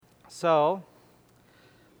So,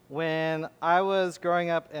 when I was growing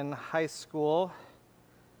up in high school,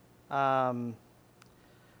 um,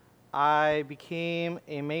 I became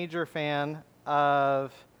a major fan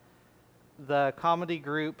of the comedy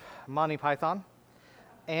group Monty Python.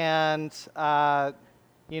 And, I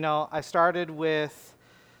started with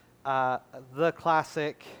the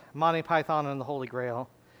classic Monty Python and the Holy Grail.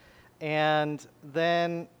 And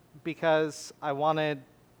then, because I wanted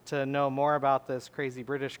to know more about this crazy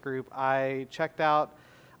British group, I checked out,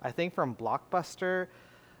 I think from Blockbuster,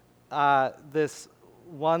 this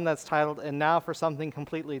one that's titled, "And Now for Something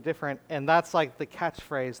Completely Different," and that's like the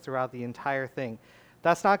catchphrase throughout the entire thing.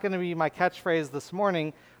 That's not going to be my catchphrase this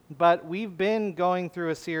morning, but we've been going through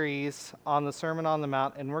a series on the Sermon on the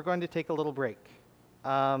Mount, and we're going to take a little break.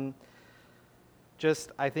 I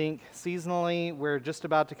think seasonally, we're just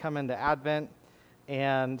about to come into Advent,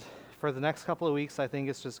 and for the next couple of weeks, I think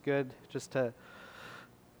it's just good just to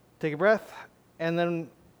take a breath, and then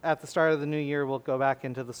at the start of the new year, we'll go back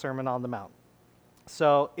into the Sermon on the Mount.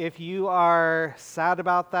 So if you are sad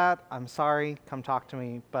about that, I'm sorry, come talk to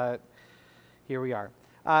me, but here we are.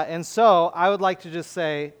 And so I would like to just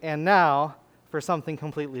say, and now for something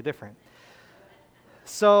completely different.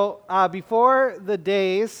 So before the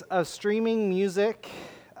days of streaming music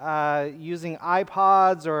using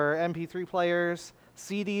iPods or MP3 players,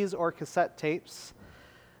 CDs or cassette tapes,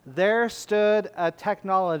 there stood a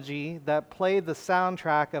technology that played the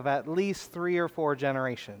soundtrack of at least 3 or 4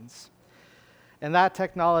 generations. And that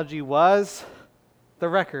technology was the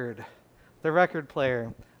record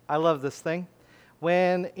player. I love this thing.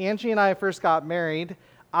 When Angie and I first got married,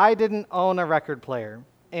 I didn't own a record player.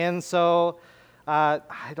 And so I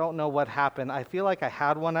don't know what happened. I feel like I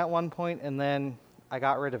had one at one point, and then I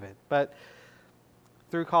got rid of it. But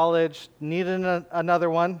through college, needed another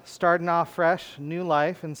one, starting off fresh, new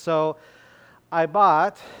life. And so I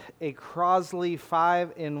bought a Crosley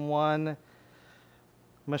 5-in-1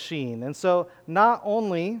 machine. And so not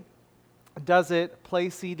only does it play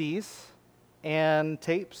CDs and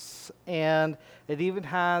tapes, and it even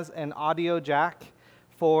has an audio jack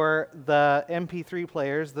for the MP3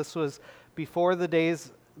 players. This was before the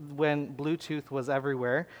days when Bluetooth was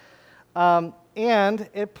everywhere. And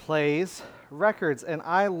it plays records, and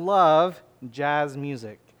I love jazz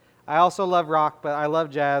music. I also love rock, but I love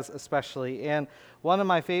jazz especially. And one of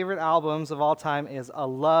my favorite albums of all time is A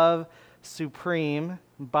Love Supreme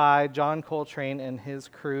by John Coltrane and his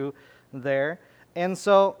crew there. And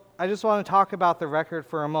so I just want to talk about the record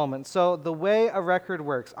for a moment. So the way a record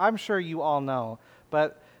works, I'm sure you all know,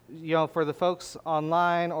 but for the folks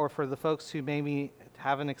online or for the folks who maybe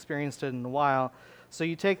haven't experienced it in a while, so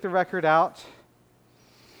you take the record out,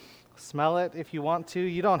 smell it if you want to.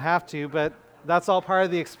 You don't have to, but that's all part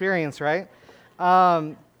of the experience, right?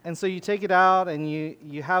 And so you take it out and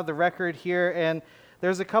you have the record here, and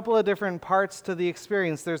there's a couple of different parts to the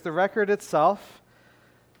experience. There's the record itself,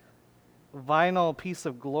 vinyl piece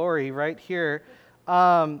of glory right here,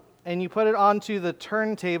 and you put it onto the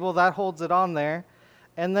turntable that holds it on there,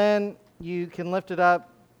 and then you can lift it up.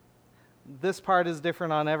 This part is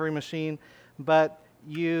different on every machine, but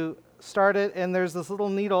you start it, and there's this little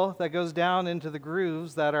needle that goes down into the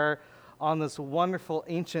grooves that are on this wonderful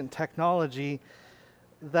ancient technology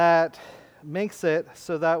that makes it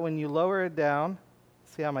so that when you lower it down,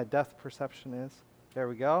 see how my depth perception is? There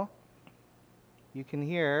we go. You can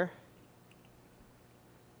hear.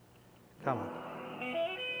 Come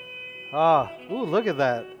on. Ooh, look at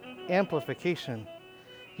that amplification.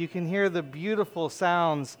 You can hear the beautiful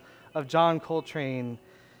sounds of John Coltrane,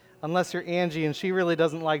 unless you're Angie and she really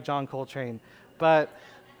doesn't like John Coltrane, but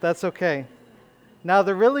that's okay. Now,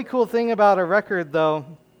 the really cool thing about a record, though,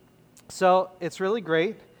 so it's really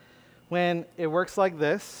great when it works like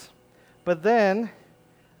this, but then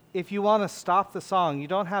if you want to stop the song, you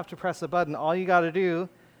don't have to press a button. All you got to do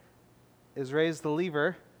is raise the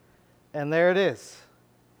lever, and there it is.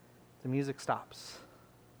 The music stops.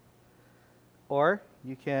 Or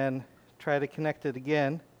you can try to connect it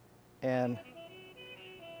again, and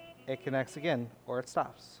it connects again, or it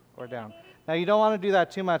stops, or down. Now, you don't want to do that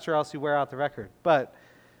too much or else you wear out the record, but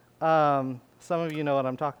some of you know what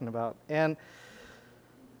I'm talking about. And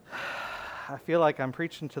I feel like I'm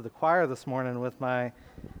preaching to the choir this morning with my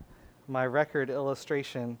record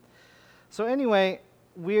illustration. So anyway,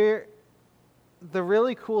 the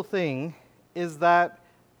really cool thing is that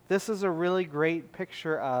this is a really great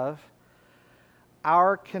picture of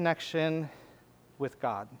our connection with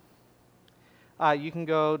God. You can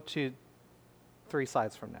go to 3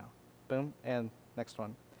 slides from now. Boom, and next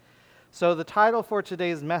one. So the title for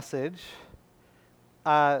today's message,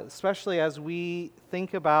 especially as we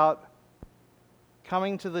think about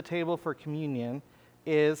coming to the table for communion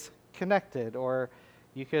is connected, or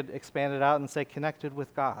you could expand it out and say connected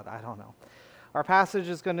with God. I don't know. Our passage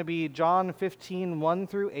is going to be John 15, 1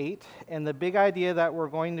 through 8, and the big idea that we're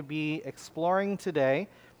going to be exploring today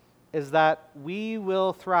is that we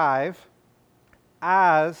will thrive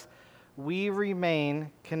as we remain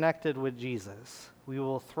connected with Jesus. We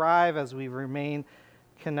will thrive as we remain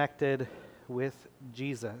connected with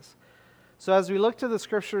Jesus. So as we look to the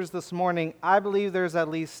scriptures this morning, I believe there's at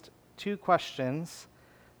least two questions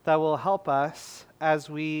that will help us as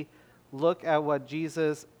we look at what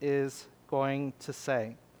Jesus is going to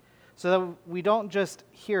say. So that we don't just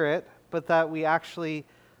hear it, but that we actually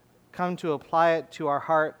come to apply it to our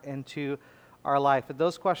heart and to our life. And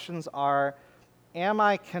those questions are, am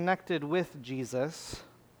I connected with Jesus?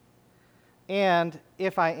 And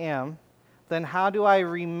if I am, then how do I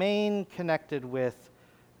remain connected with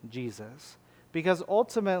Jesus? Because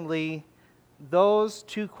ultimately, those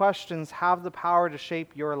two questions have the power to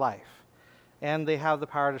shape your life, and they have the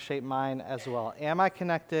power to shape mine as well. Am I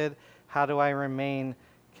connected? How do I remain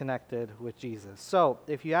connected with Jesus? So,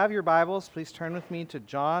 if you have your Bibles, please turn with me to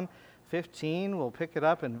John 15. We'll pick it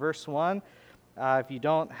up in verse 1. If you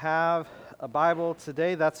don't have a Bible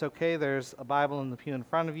today, that's okay. There's a Bible in the pew in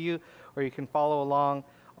front of you, or you can follow along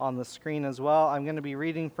on the screen as well. I'm going to be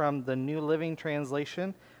reading from the New Living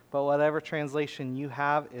Translation, but whatever translation you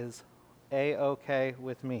have is A-okay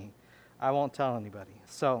with me. I won't tell anybody.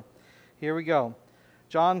 So, here we go.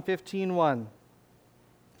 John 15:1.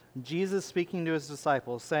 Jesus speaking to his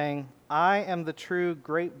disciples, saying, I am the true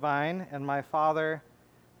grapevine, and my Father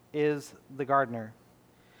is the gardener.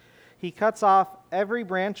 He cuts off every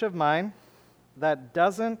branch of mine that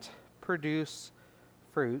doesn't produce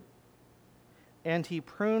fruit, and he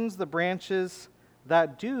prunes the branches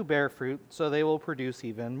that do bear fruit, so they will produce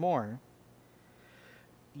even more.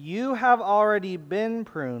 You have already been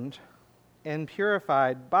pruned and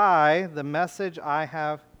purified by the message I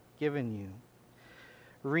have given you.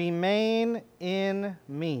 Remain in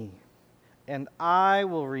me, and I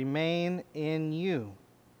will remain in you.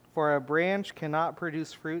 For a branch cannot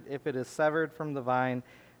produce fruit if it is severed from the vine,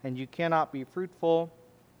 and you cannot be fruitful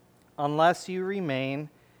unless you remain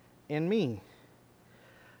in me.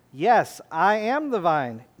 Yes, I am the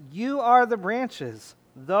vine. You are the branches.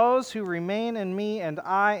 Those who remain in me and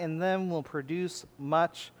I in them will produce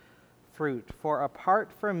much fruit. For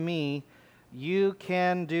apart from me, you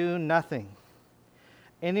can do nothing.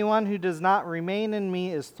 Anyone who does not remain in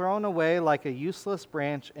me is thrown away like a useless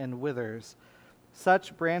branch and withers.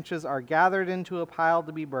 Such branches are gathered into a pile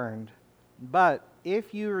to be burned. But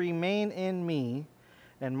if you remain in me,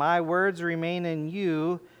 and my words remain in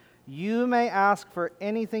you, you may ask for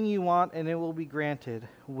anything you want, and it will be granted.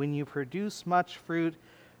 When you produce much fruit,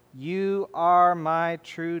 you are my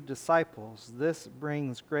true disciples. This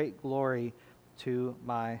brings great glory to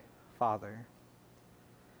my Father.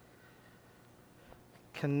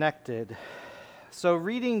 Connected. So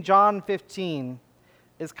reading John 15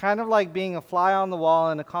 is kind of like being a fly on the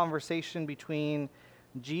wall in a conversation between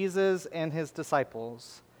Jesus and his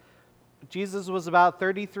disciples. Jesus was about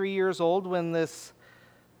 33 years old when this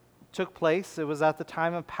took place. It was at the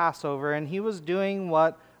time of Passover, and he was doing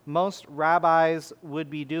what most rabbis would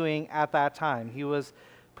be doing at that time. He was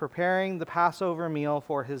preparing the Passover meal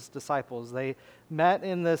for his disciples. They met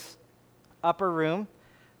in this upper room,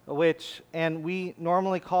 and we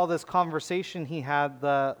normally call this conversation he had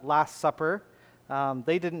the Last Supper.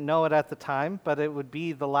 They didn't know it at the time, but it would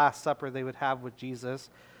be the Last Supper they would have with Jesus.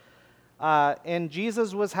 And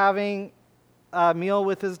Jesus was having a meal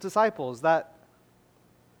with his disciples that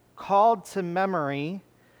called to memory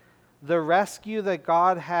the rescue that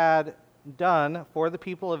God had done for the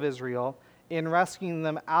people of Israel in rescuing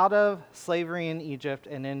them out of slavery in Egypt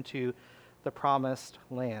and into the promised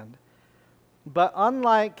land. But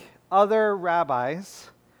unlike other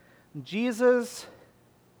rabbis, Jesus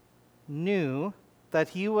knew that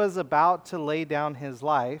he was about to lay down his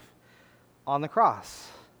life on the cross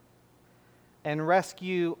and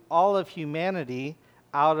rescue all of humanity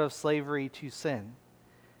out of slavery to sin.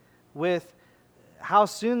 With how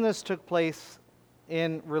soon this took place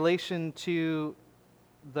in relation to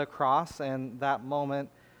the cross and that moment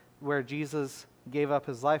where Jesus gave up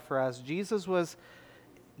his life for us, Jesus was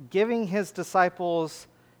giving his disciples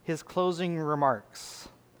his closing remarks,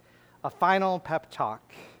 a final pep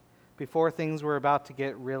talk before things were about to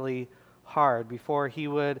get really hard, before he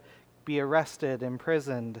would be arrested,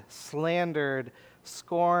 imprisoned, slandered,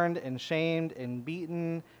 scorned, and shamed, and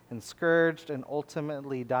beaten, and scourged, and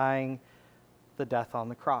ultimately dying the death on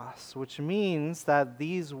the cross, which means that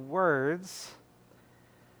these words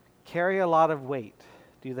carry a lot of weight,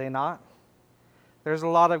 do they not? There's a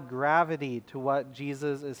lot of gravity to what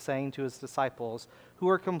Jesus is saying to his disciples, who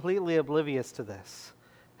are completely oblivious to this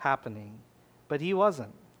happening. But he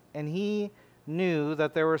wasn't. And he knew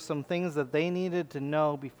that there were some things that they needed to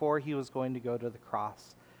know before he was going to go to the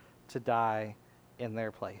cross to die in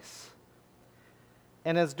their place.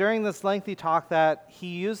 And as during this lengthy talk that he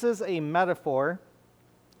uses a metaphor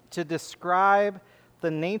to describe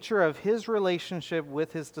the nature of his relationship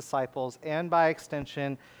with his disciples, and by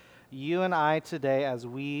extension, you and I today, as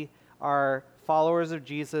we are followers of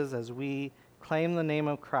Jesus, as we claim the name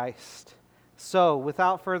of Christ. So,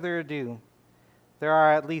 without further ado, there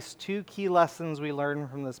are at least two key lessons we learn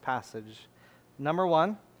from this passage. Number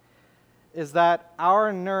one is that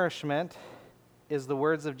our nourishment is the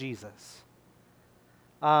words of Jesus.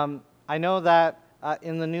 I know that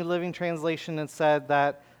in the New Living Translation it said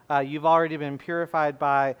that you've already been purified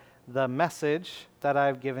by the message that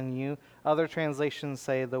I've given you. Other translations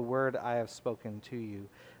say the word I have spoken to you.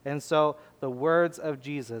 And so the words of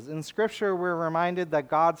Jesus. In Scripture, we're reminded that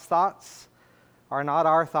God's thoughts are not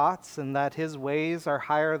our thoughts and that his ways are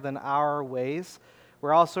higher than our ways.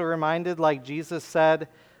 We're also reminded, like Jesus said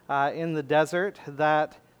in the desert,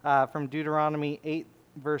 that from Deuteronomy 8,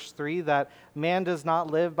 verse 3, that man does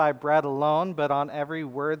not live by bread alone, but on every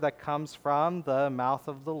word that comes from the mouth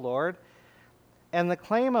of the Lord. And the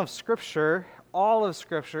claim of Scripture, all of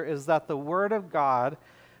Scripture, is that the Word of God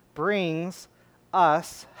brings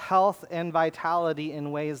us health and vitality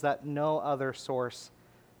in ways that no other source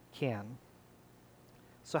can.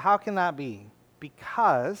 So how can that be?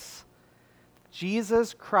 Because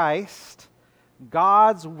Jesus Christ,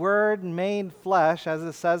 God's Word made flesh, as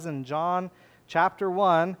it says in John chapter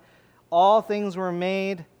 1, all things were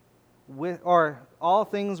made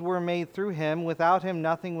through him. Without him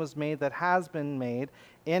nothing was made that has been made.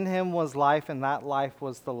 In him was life, and that life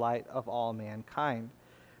was the light of all mankind.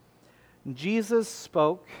 Jesus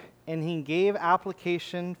spoke, and he gave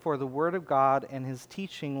application for the word of God, and his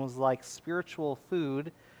teaching was like spiritual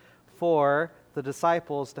food for the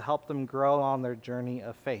disciples to help them grow on their journey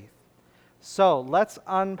of faith. So let's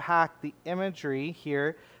unpack the imagery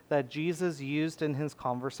here that Jesus used in his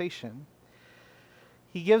conversation.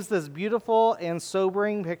 He gives this beautiful and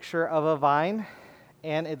sobering picture of a vine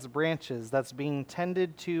and its branches that's being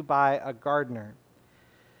tended to by a gardener.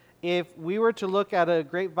 If we were to look at a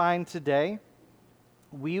grapevine today,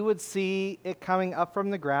 we would see it coming up from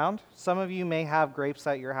the ground. Some of you may have grapes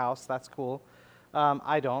at your house. That's cool.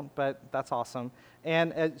 I don't, but that's awesome.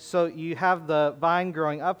 And so you have the vine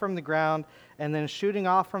growing up from the ground, and then shooting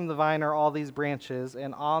off from the vine are all these branches,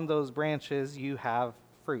 and on those branches you have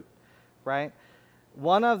fruit, right?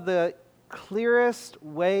 One of the clearest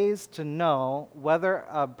ways to know whether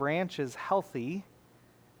a branch is healthy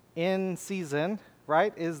in season,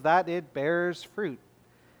 right, is that it bears fruit.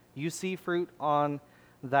 You see fruit on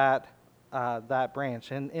that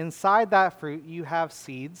branch, and inside that fruit you have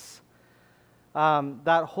seeds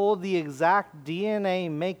that hold the exact DNA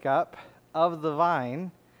makeup of the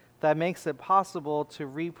vine that makes it possible to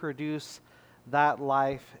reproduce that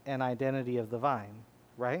life and identity of the vine,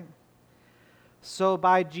 right? So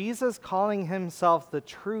by Jesus calling himself the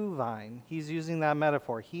true vine, he's using that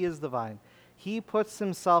metaphor. He is the vine. He puts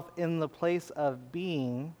himself in the place of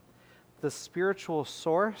being the spiritual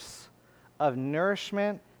source of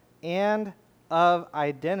nourishment and of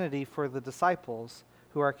identity for the disciples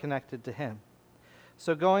who are connected to him.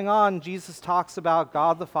 So going on, Jesus talks about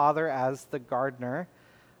God the Father as the gardener,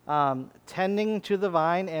 tending to the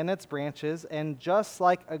vine and its branches, and just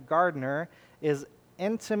like a gardener is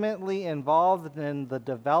intimately involved in the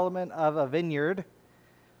development of a vineyard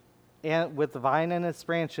and with the vine and its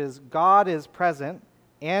branches, God is present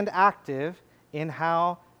and active in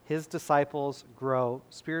how his disciples grow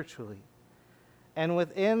spiritually. And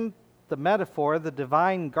within the metaphor, the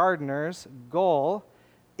divine gardener's goal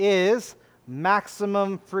is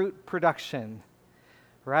maximum fruit production,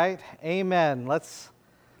 right? Amen. Let's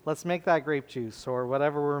make that grape juice or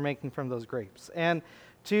whatever we're making from those grapes. And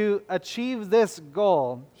to achieve this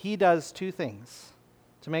goal, he does two things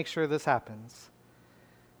to make sure this happens.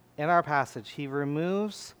 In our passage, he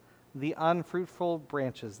removes the unfruitful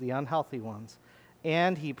branches, the unhealthy ones,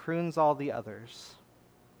 and he prunes all the others.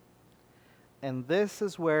 And this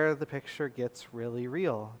is where the picture gets really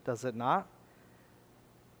real, does it not?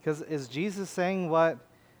 Because is Jesus saying what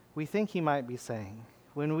we think he might be saying?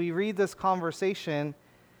 When we read this conversation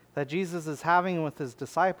that Jesus is having with his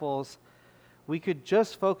disciples, we could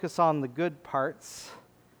just focus on the good parts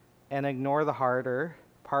and ignore the harder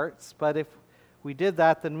parts. But if we did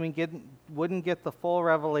that, then we wouldn't get the full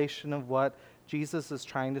revelation of what Jesus is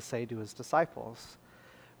trying to say to his disciples.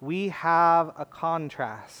 We have a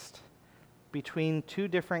contrast between two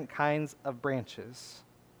different kinds of branches.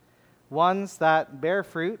 Ones that bear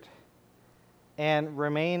fruit and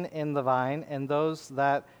remain in the vine, and those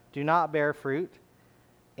that do not bear fruit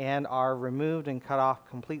and are removed and cut off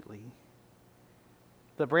completely.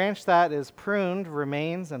 The branch that is pruned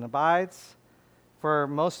remains and abides for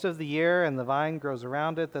most of the year, and the vine grows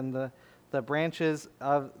around it. Then the branches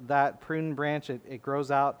of that pruned branch, it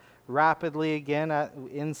grows out rapidly again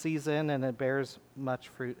in season, and it bears much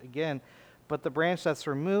fruit again. But the branch that's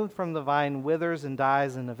removed from the vine withers and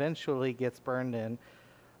dies and eventually gets burned in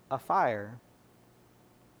a fire.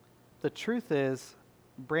 The truth is,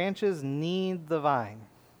 branches need the vine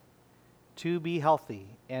to be healthy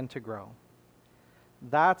and to grow.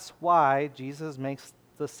 That's why Jesus makes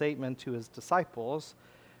the statement to his disciples,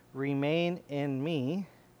 "Remain in me,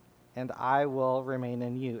 and I will remain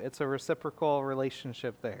in you." It's a reciprocal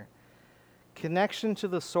relationship there. Connection to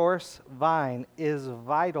the source vine is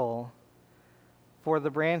vital for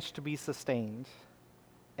the branch to be sustained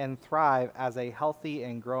and thrive as a healthy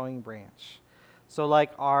and growing branch. So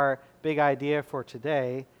like our big idea for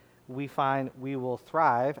today, we find we will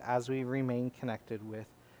thrive as we remain connected with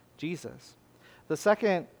Jesus. The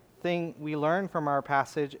second thing we learn from our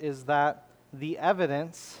passage is that the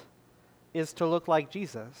evidence is to look like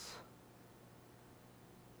Jesus.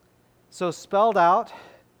 So spelled out,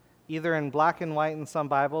 either in black and white in some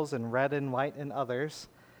Bibles and red and white in others,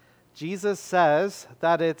 Jesus says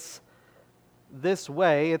that it's this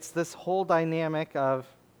way, it's this whole dynamic of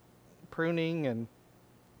pruning and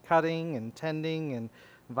cutting and tending and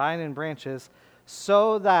vine and branches,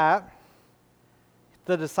 so that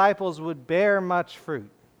the disciples would bear much fruit.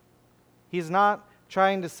 He's not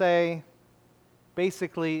trying to say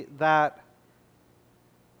basically that,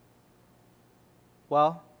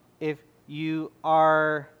 well, if you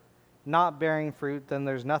are not bearing fruit, then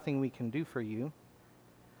there's nothing we can do for you.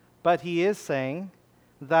 But he is saying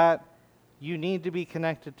that you need to be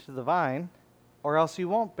connected to the vine, or else you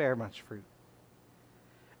won't bear much fruit.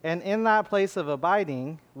 And in that place of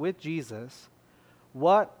abiding with Jesus,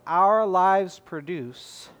 what our lives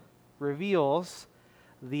produce reveals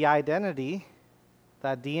the identity,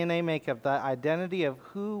 that DNA makeup, the identity of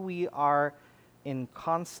who we are in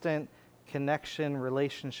constant connection,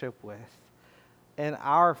 relationship with. And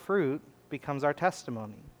our fruit becomes our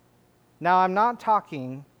testimony. Now, I'm not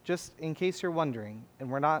talking, just in case you're wondering, and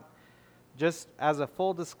we're not, just as a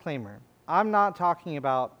full disclaimer, I'm not talking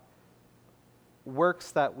about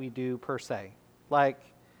works that we do per se. Like,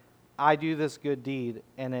 I do this good deed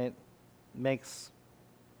and it makes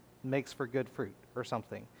for good fruit or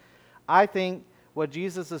something. I think what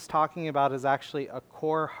Jesus is talking about is actually a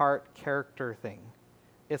core heart character thing.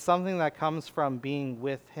 It's something that comes from being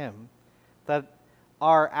with him, that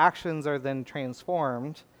our actions are then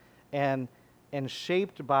transformed and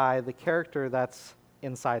shaped by the character that's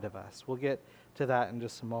inside of us. We'll get to that in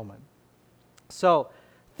just a moment. So,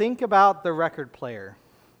 think about the record player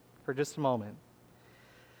for just a moment.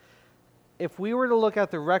 If we were to look at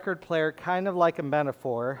the record player kind of like a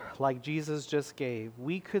metaphor, like Jesus just gave,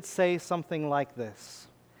 we could say something like this,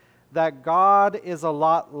 that God is a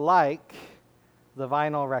lot like the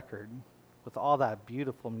vinyl record with all that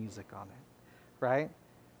beautiful music on it, right?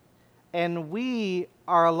 And we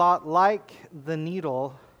are a lot like the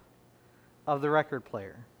needle of the record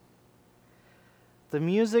player. The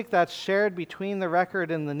music that's shared between the record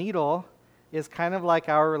and the needle is kind of like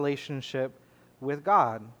our relationship with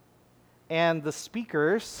God. And the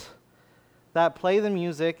speakers that play the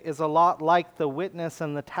music is a lot like the witness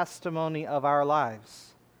and the testimony of our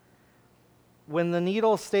lives. When the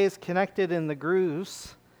needle stays connected in the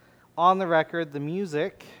grooves on the record, the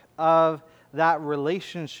music of that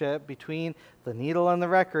relationship between the needle and the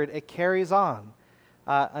record, it carries on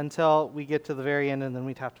until we get to the very end, and then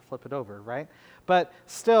we'd have to flip it over, right? But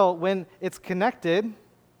still, when it's connected,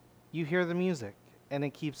 you hear the music, and it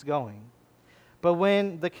keeps going. But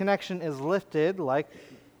when the connection is lifted, like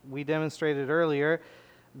we demonstrated earlier,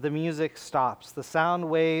 the music stops. The sound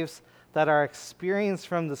waves that are experienced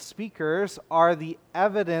from the speakers are the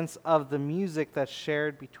evidence of the music that's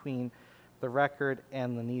shared between the record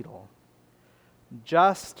and the needle.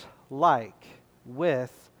 Just like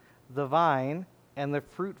with the vine and the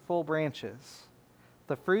fruitful branches.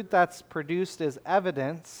 The fruit that's produced is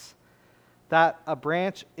evidence that a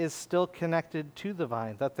branch is still connected to the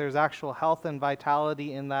vine, that there's actual health and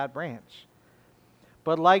vitality in that branch.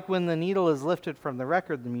 But like when the needle is lifted from the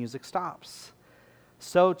record, the music stops.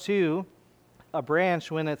 So too, a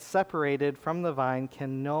branch, when it's separated from the vine,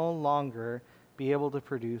 can no longer be able to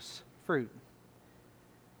produce fruit.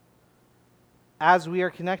 As we are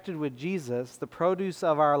connected with Jesus, the produce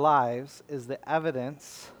of our lives is the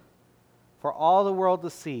evidence for all the world to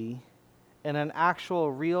see in an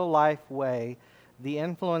actual real life way the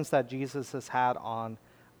influence that Jesus has had on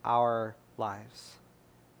our lives,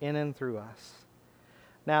 in and through us.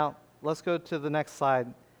 Now, let's go to the next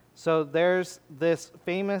slide. So there's this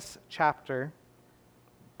famous chapter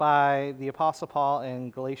by the Apostle Paul in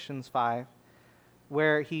Galatians 5,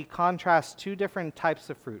 where he contrasts two different types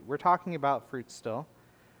of fruit. We're talking about fruit still.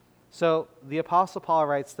 So the Apostle Paul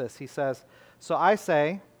writes this. He says, "So I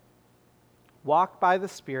say, walk by the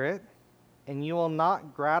Spirit, and you will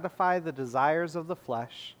not gratify the desires of the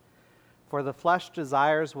flesh. For the flesh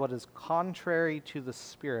desires what is contrary to the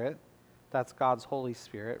Spirit." That's God's Holy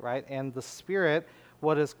Spirit, right? "And the Spirit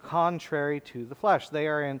what is contrary to the flesh." They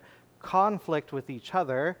are in conflict with each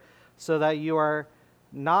other, so that you are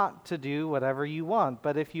not to do whatever you want.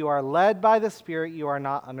 But if you are led by the Spirit, you are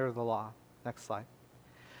not under the law. Next slide.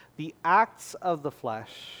 "The acts of the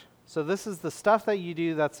flesh." So this is the stuff that you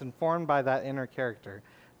do that's informed by that inner character.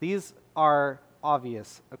 These are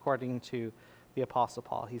obvious according to the Apostle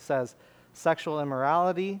Paul. He says, sexual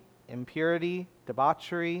immorality, impurity,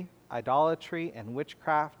 debauchery, idolatry, and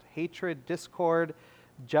witchcraft, hatred, discord,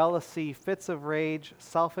 jealousy, fits of rage,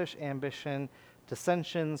 selfish ambition,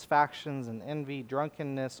 dissensions, factions, and envy,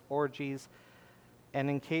 drunkenness, orgies, and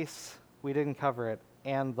in case we didn't cover it,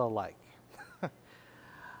 and the like.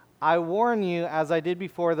 I warn you, as I did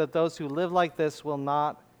before, that those who live like this will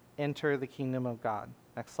not enter the kingdom of God.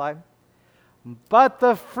 Next slide. "But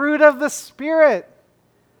the fruit of the Spirit,"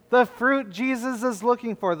 the fruit Jesus is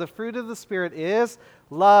looking for, the fruit of the Spirit is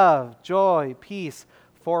love, joy, peace,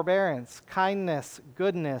 forbearance, kindness,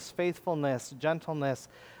 goodness, faithfulness, gentleness,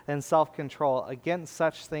 and self-control. Against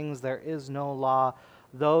such things there is no law.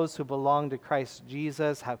 Those who belong to Christ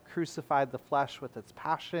Jesus have crucified the flesh with its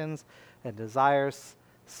passions and desires.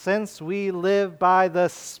 Since we live by the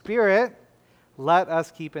Spirit, let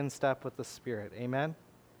us keep in step with the Spirit. Amen?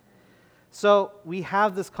 So we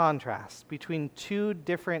have this contrast between two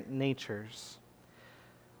different natures.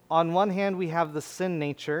 On one hand, we have the sin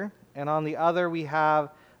nature, and on the other, we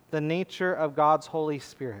have the nature of God's Holy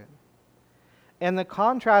Spirit. And the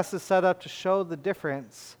contrast is set up to show the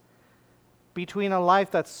difference between a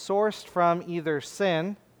life that's sourced from either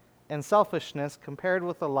sin and selfishness compared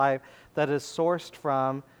with a life that is sourced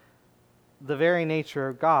from the very nature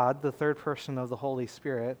of God, the third person of the Holy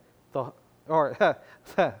Spirit, third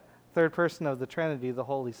person of the Trinity, the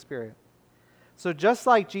Holy Spirit. So just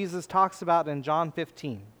like Jesus talks about in John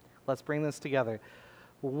 15, let's bring this together.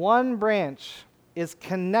 One branch is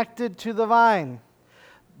connected to the vine,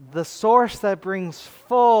 the source that brings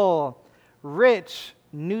full, rich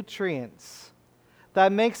nutrients,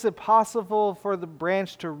 that makes it possible for the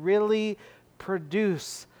branch to really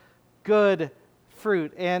produce good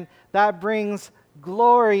fruit. And that brings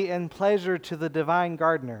glory and pleasure to the divine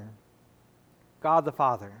gardener, God the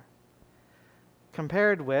Father.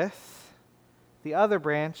 Compared with the other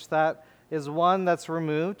branch that is one that's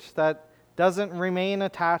removed, that doesn't remain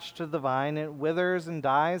attached to the vine. It withers and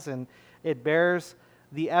dies, and it bears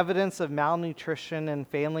the evidence of malnutrition and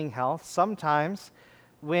failing health. Sometimes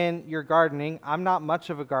when you're gardening, I'm not much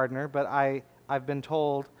of a gardener, but I've been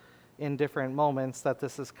told in different moments that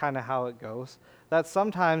this is kind of how it goes, that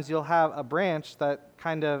sometimes you'll have a branch that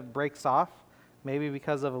kind of breaks off, maybe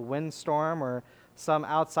because of a windstorm or some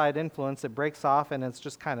outside influence. It breaks off and it's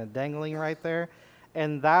just kind of dangling right there.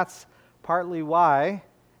 And that's partly why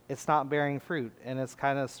it's not bearing fruit, and it's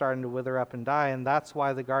kind of starting to wither up and die, and that's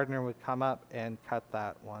why the gardener would come up and cut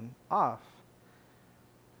that one off.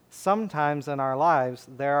 Sometimes in our lives,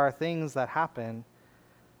 there are things that happen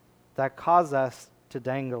that cause us to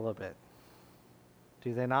dangle a bit.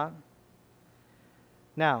 Do they not?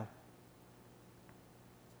 Now,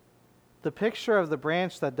 the picture of the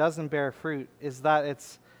branch that doesn't bear fruit is that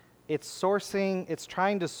it's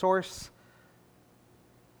trying to source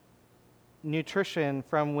nutrition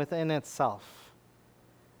from within itself.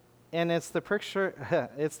 And it's the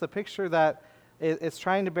picture that it's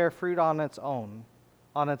trying to bear fruit on its own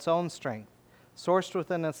strength, sourced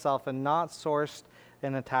within itself and not sourced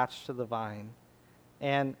and attached to the vine.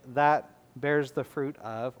 And that bears the fruit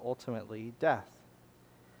of, ultimately, death.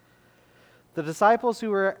 The disciples who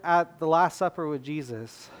were at the Last Supper with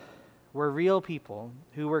Jesus were real people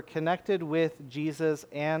who were connected with Jesus,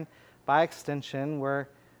 and by extension were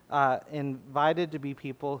invited to be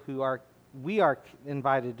people we are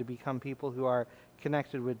invited to become people who are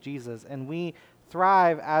connected with Jesus, and we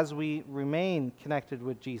thrive as we remain connected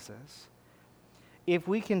with Jesus. If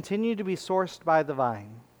we continue to be sourced by the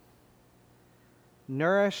vine,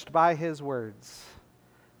 nourished by his words,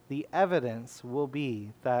 the evidence will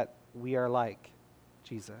be that we are like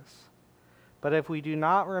Jesus. But if we do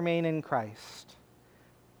not remain in Christ,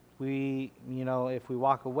 if we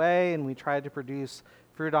walk away and we try to produce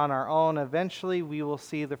fruit on our own, eventually we will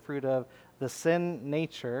see the fruit of the sin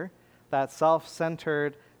nature, that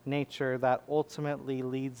self-centered nature that ultimately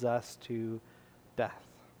leads us to death.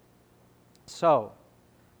 So,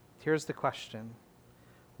 here's the question.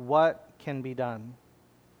 What can be done?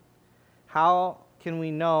 How can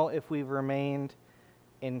we know if we've remained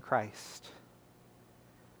in Christ?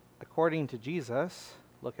 According to Jesus,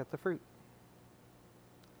 look at the fruit.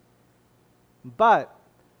 But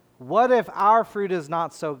what if our fruit is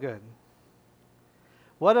not so good?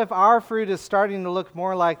 What if our fruit is starting to look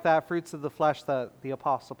more like that fruits of the flesh that the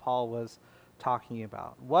Apostle Paul was talking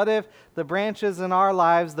about? What if the branches in our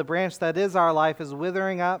lives, the branch that is our life, is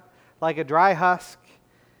withering up like a dry husk,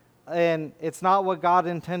 and it's not what God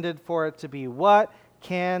intended for it to be? What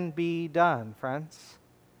can be done, friends?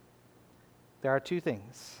 There are two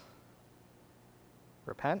things.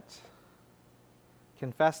 Repent.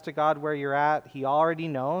 Confess to God where you're at. He already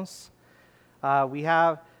knows. We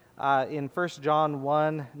have in 1 John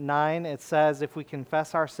 1:9, it says, if we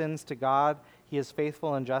confess our sins to God, He is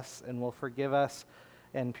faithful and just and will forgive us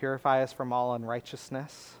and purify us from all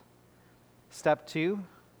unrighteousness. Step 2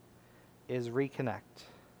 is reconnect.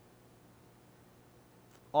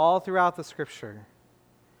 All throughout the Scripture,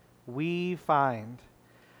 we find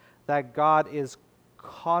that God is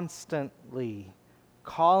constantly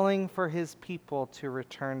calling for His people to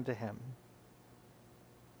return to Him,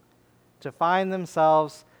 to find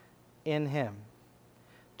themselves in Him,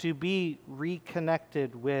 to be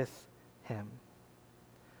reconnected with Him.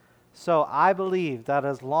 So I believe that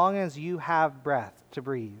as long as you have breath to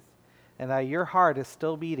breathe and that your heart is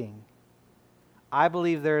still beating, I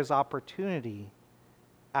believe there is opportunity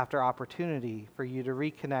after opportunity for you to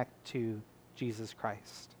reconnect to Jesus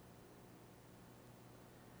Christ.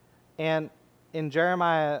 And in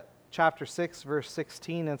Jeremiah chapter 6, verse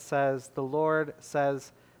 16, it says, the Lord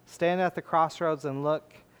says, stand at the crossroads and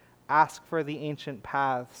look, ask for the ancient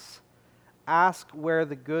paths. Ask where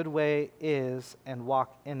the good way is and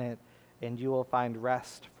walk in it, and you will find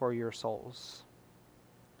rest for your souls.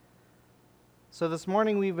 So this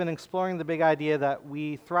morning we've been exploring the big idea that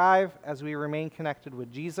we thrive as we remain connected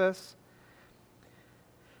with Jesus.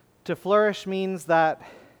 To flourish means that,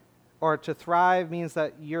 or to thrive means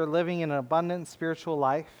that you're living an abundant spiritual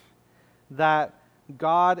life that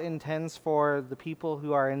God intends for the people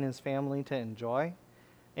who are in His family to enjoy.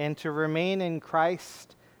 And to remain in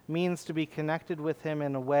Christ means to be connected with Him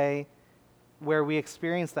in a way where we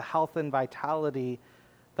experience the health and vitality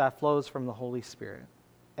that flows from the Holy Spirit.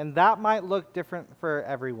 And that might look different for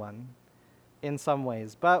everyone in some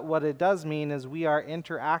ways. But what it does mean is we are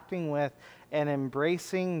interacting with and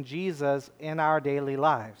embracing Jesus in our daily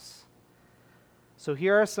lives. So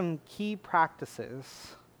here are some key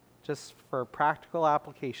practices, just for practical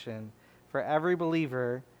application for every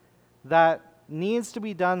believer, that needs to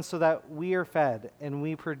be done so that we are fed and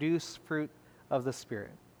we produce fruit of the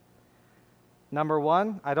Spirit. Number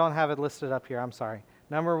 1, I don't have it listed up here, I'm sorry.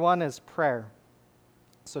 Number 1 is prayer.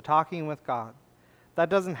 So talking with God. That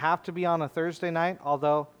doesn't have to be on a Thursday night,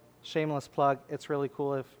 although, shameless plug, it's really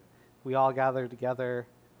cool if we all gather together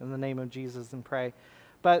in the name of Jesus and pray.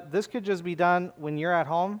 But this could just be done when you're at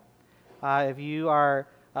home. If you are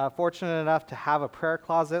fortunate enough to have a prayer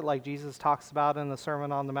closet like Jesus talks about in the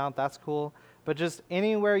Sermon on the Mount, that's cool. But just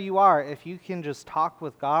anywhere you are, if you can just talk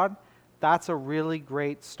with God, that's a really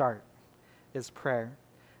great start, is prayer.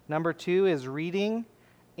 Number 2 is reading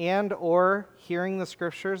and or hearing the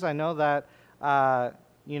Scriptures. I know that,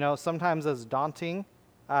 sometimes it's daunting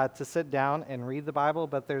to sit down and read the Bible,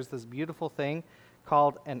 but there's this beautiful thing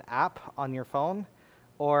called an app on your phone,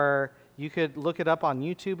 or you could look it up on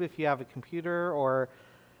YouTube if you have a computer, or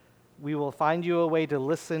we will find you a way to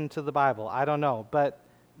listen to the Bible. I don't know, but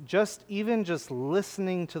just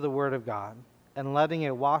listening to the Word of God and letting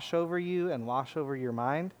it wash over you and wash over your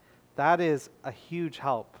mind, that is a huge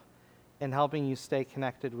help in helping you stay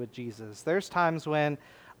connected with Jesus. There's times when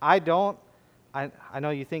I know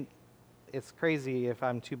you think it's crazy if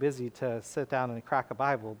I'm too busy to sit down and crack a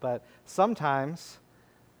Bible, but sometimes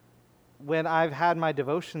when I've had my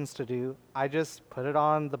devotions to do, I just put it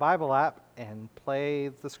on the Bible app and play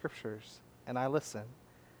the Scriptures, and I listen.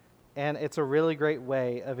 And it's a really great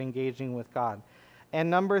way of engaging with God. And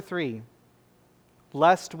number 3,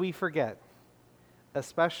 lest we forget,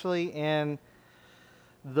 especially in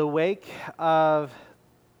the wake of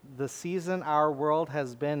the season our world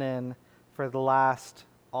has been in for the last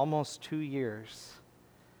almost 2 years,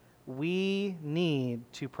 we need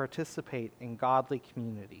to participate in godly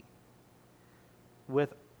community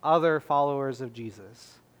with other followers of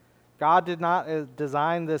Jesus. God did not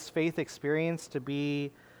design this faith experience to be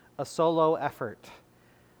a solo effort.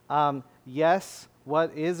 Yes,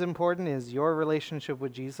 what is important is your relationship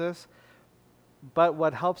with Jesus, but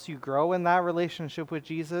what helps you grow in that relationship with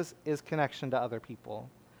Jesus is connection to other people.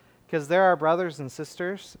 Because there are brothers and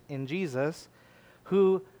sisters in Jesus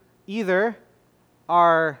who either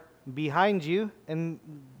are behind you and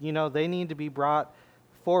they need to be brought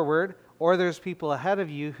forward, or there's people ahead of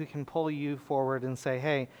you who can pull you forward and say,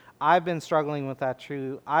 hey, I've been struggling with that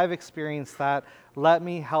too. I've experienced that. Let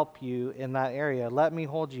me help you in that area. Let me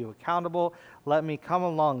hold you accountable. Let me come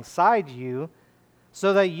alongside you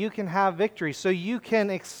so that you can have victory, so you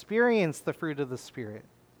can experience the fruit of the Spirit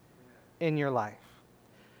in your life.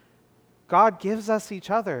 God gives us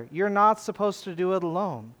each other. You're not supposed to do it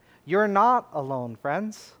alone. You're not alone,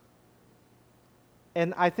 friends.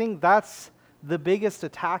 And I think that's the biggest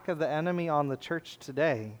attack of the enemy on the church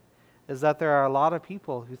today, is that there are a lot of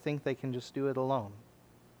people who think they can just do it alone.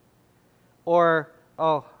 Or,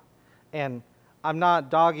 and I'm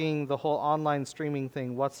not dogging the whole online streaming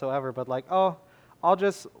thing whatsoever, but I'll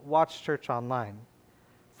just watch church online.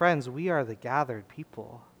 Friends, we are the gathered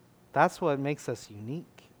people. That's what makes us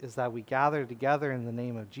unique, is that we gather together in the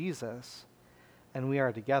name of Jesus, and we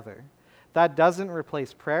are together. That doesn't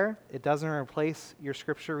replace prayer. It doesn't replace your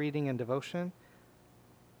scripture reading and devotion,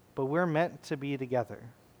 but we're meant to be together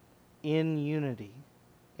in unity.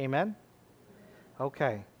 Amen?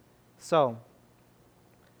 Okay, so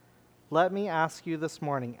let me ask you this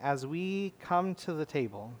morning, as we come to the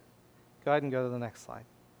table, go ahead and go to the next slide.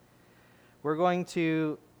 We're going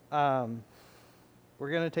to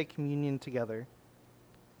take communion together,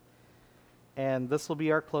 and this will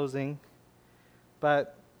be our closing.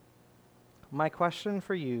 But my question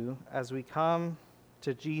for you, as we come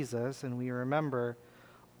to Jesus and we remember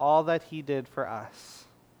all that he did for us.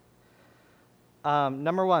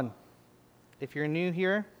 Number one, if you're new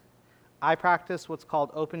here, I practice what's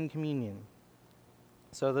called open communion.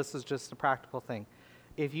 So this is just a practical thing.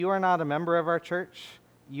 If you are not a member of our church,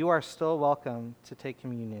 you are still welcome to take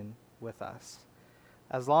communion with us.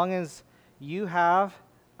 As long as you have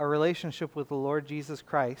a relationship with the Lord Jesus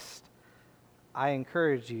Christ, I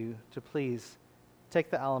encourage you to please take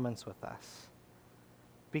the elements with us.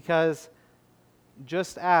 Because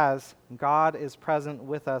just as God is present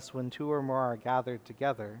with us when two or more are gathered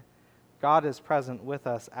together, God is present with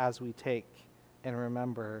us as we take and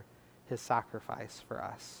remember his sacrifice for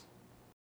us.